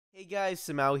Hey guys,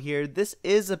 Simau here. This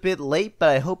is a bit late, but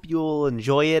I hope you will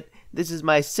enjoy it. This is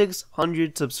my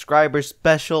 600 subscriber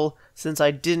special, since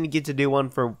I didn't get to do one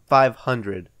for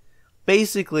 500.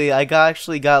 Basically, I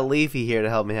actually got Leafy here to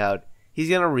help me out. He's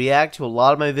gonna react to a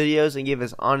lot of my videos and give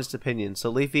his honest opinion. So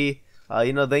Leafy,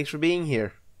 thanks for being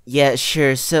here. Yeah,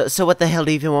 sure. So what the hell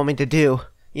do you even want me to do?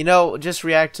 Just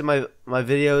react to my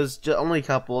videos. Only a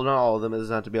couple, not all of them. It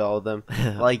doesn't have to be all of them.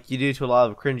 Like you do to a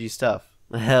lot of cringy stuff.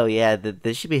 Hell yeah,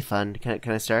 this should be fun. Can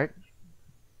I start?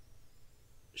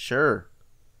 Sure.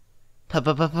 Play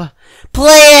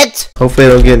it! Hopefully I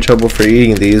don't get in trouble for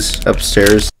eating these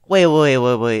upstairs. Wait.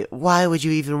 Why would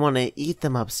you even want to eat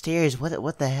them upstairs?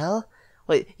 What the hell?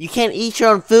 Wait, you can't eat your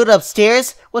own food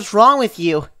upstairs? What's wrong with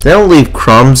you? They don't leave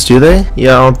crumbs, do they?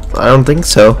 Yeah, I don't think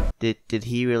so. Did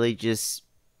he really just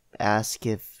ask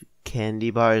if candy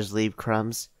bars leave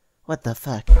crumbs? What the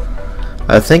fuck?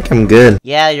 I think I'm good.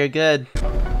 Yeah, you're good.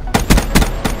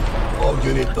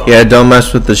 Yeah, don't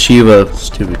mess with the Shiva,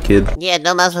 stupid kid. Yeah,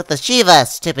 don't mess with the Shiva,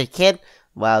 stupid kid.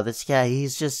 Wow, this guy,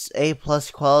 he's just A+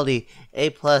 quality. A+.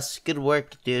 Good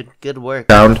work, dude. Good work.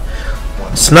 Your name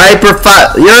is Sniper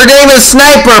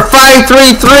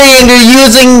 533 and you're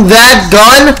using that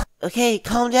gun? Okay,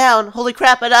 calm down. Holy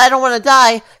crap, I don't want to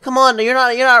die. Come on, you're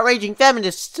not raging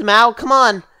feminists, Simau. Come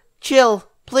on. Chill,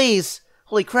 please.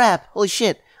 Holy crap. Holy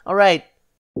shit. Alright.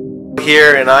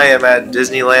 Here, and I am at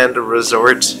Disneyland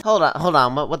Resort. Hold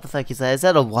on. What the fuck is that? Is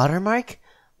that a watermark?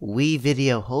 Wii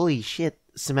video. Holy shit.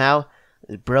 Somehow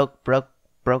it broke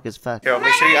as fuck. Here,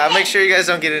 I'll make sure you guys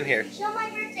don't get in here. Show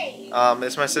my birthday.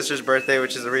 It's my sister's birthday,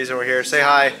 which is the reason we're here. Say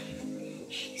hi.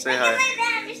 Say hi. My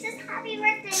dad just says happy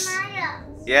birthday, Maya.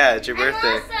 Yeah, it's your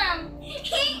birthday. I'm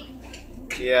awesome.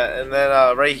 Yeah, and then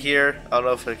right here, I don't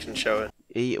know if I can show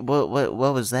it.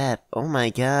 What was that? Oh my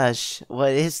gosh.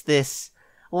 What is this?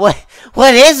 What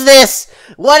is this?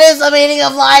 What is the meaning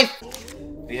of life?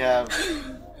 We have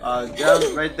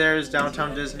down right there is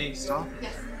Downtown Disney. Stop.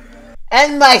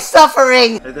 End my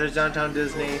suffering. Right there's Downtown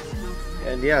Disney.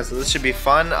 And yeah, so this should be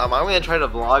fun. I'm gonna try to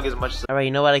vlog as much as Alright,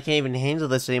 you know what? I can't even handle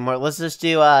this anymore. Let's just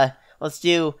do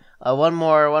one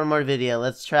more video.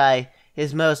 Let's try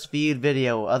his most viewed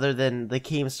video other than the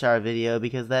Keemstar video,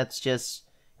 because that's just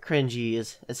cringy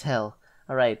as hell.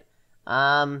 Alright.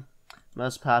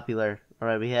 Most popular.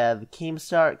 Alright, we have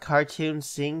Keemstar cartoon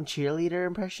sing cheerleader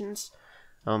impressions.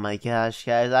 Oh my gosh,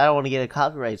 guys, I don't want to get a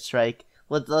copyright strike.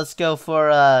 Let's go for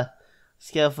I'm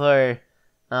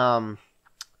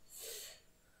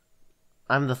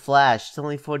the Flash. It's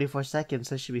only 44 seconds,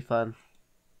 so it should be fun.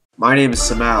 My name is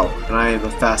Simau, and I am the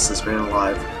fastest man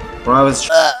alive. When I was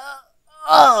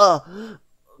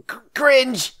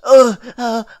cringe!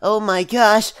 Oh my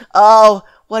gosh! Oh,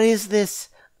 what is this?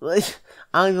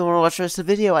 I don't even want to watch the rest of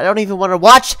the video. I don't even want to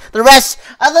watch the rest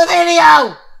of the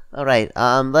video! Alright,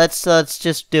 let's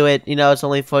just do it. You know, it's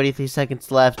only 43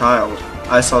 seconds left. child,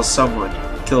 I saw someone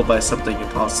killed by something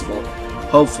impossible.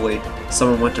 Hopefully,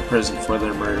 someone went to prison for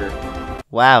their murder.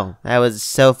 Wow, that was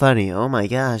so funny. Oh my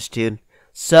gosh, dude.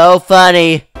 So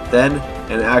funny! Then,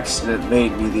 an accident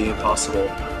made me the impossible.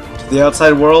 To the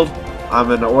outside world,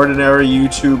 I'm an ordinary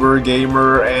YouTuber,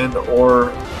 gamer,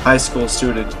 and/or high school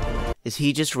student. Is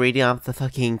he just reading off the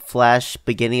fucking Flash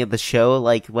beginning of the show,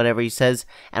 like whatever he says,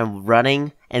 and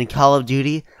running, and Call of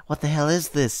Duty? What the hell is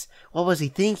this? What was he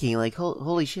thinking? Like,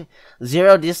 holy shit.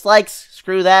 0 dislikes?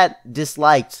 Screw that.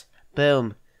 Disliked.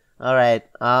 Boom. Alright,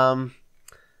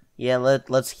 yeah,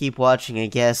 let's keep watching, I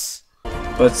guess.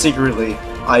 But secretly,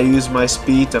 I use my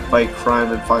speed to fight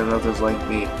crime and find others like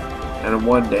me. And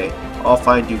one day, I'll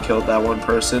find you killed that one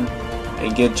person,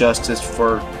 and get justice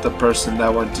for the person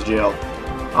that went to jail.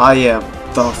 I am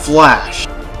the Flash!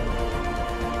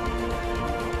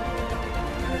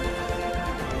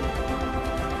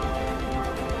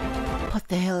 What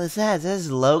the hell is that? Is that his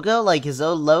logo? Like his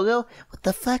own logo? What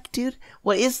the fuck, dude?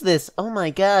 What is this? Oh my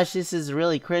gosh, this is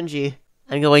really cringy.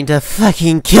 I'm going to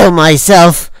fucking kill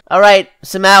myself. Alright,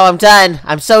 Simau, I'm done.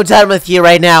 I'm so done with you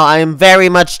right now. I am very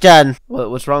much done.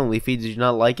 What's wrong, Leafy? Did you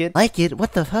not like it? Like it?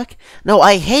 What the fuck? No,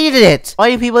 I hated it.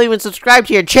 Why do people even subscribe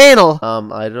to your channel?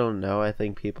 I don't know. I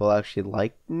think people actually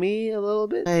like me a little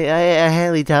bit. I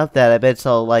highly doubt that. I bet it's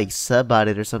all like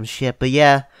sub-botted or some shit. But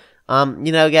yeah,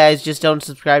 guys, just don't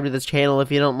subscribe to this channel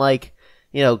if you don't like,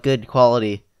 good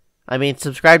quality. I mean,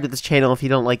 subscribe to this channel if you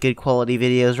don't like good quality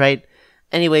videos, right?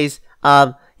 Anyways,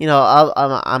 I'm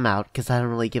out, because I don't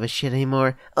really give a shit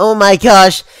anymore. Oh my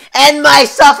gosh! End my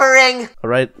suffering!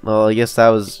 Alright, well, I guess that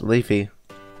was Leafy.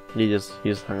 You just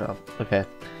hung up. Okay.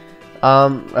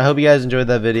 I hope you guys enjoyed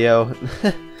that video.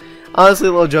 Honestly,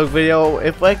 a little joke video.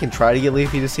 If I can try to get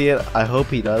Leafy to see it, I hope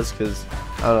he does, because,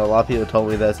 I don't know, a lot of people told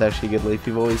me that's actually a good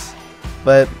Leafy voice.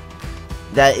 But,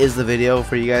 that is the video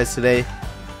for you guys today.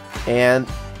 And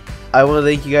I want to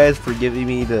thank you guys for getting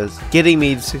me to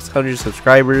 600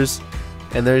 subscribers.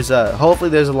 And hopefully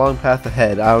there's a long path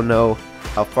ahead. I don't know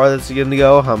how far that's going to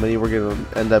go, how many we're going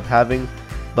to end up having,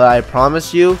 but I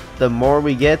promise you, the more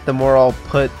we get, the more I'll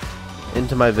put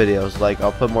into my videos. Like,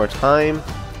 I'll put more time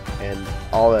and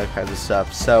all that kind of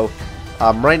stuff. So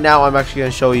right now I'm actually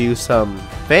going to show you some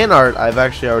fan art I've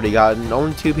actually already gotten.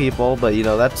 Only 2 people, but you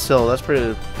know, that's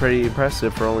pretty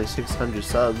impressive for only 600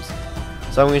 subs.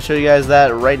 So I'm going to show you guys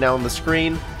that right now on the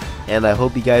screen, and I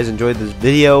hope you guys enjoyed this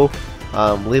video.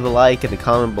 Leave a like and a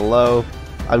comment below.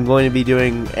 I'm going to be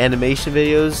doing animation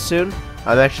videos soon.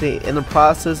 I'm actually in the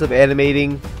process of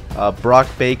animating Brock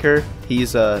Baker.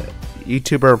 He's a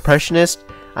YouTuber impressionist.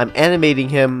 I'm animating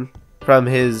him from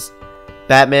his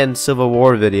Batman Civil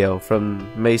War video from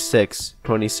May 6,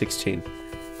 2016.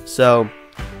 So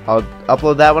I'll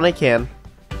upload that when I can.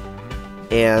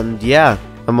 And yeah,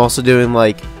 I'm also doing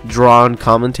like drawn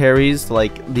commentaries,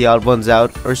 like the Odd Ones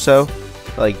Out or so,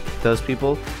 like those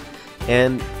people.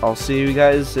 And I'll see you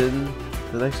guys in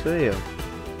the next video.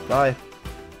 Bye.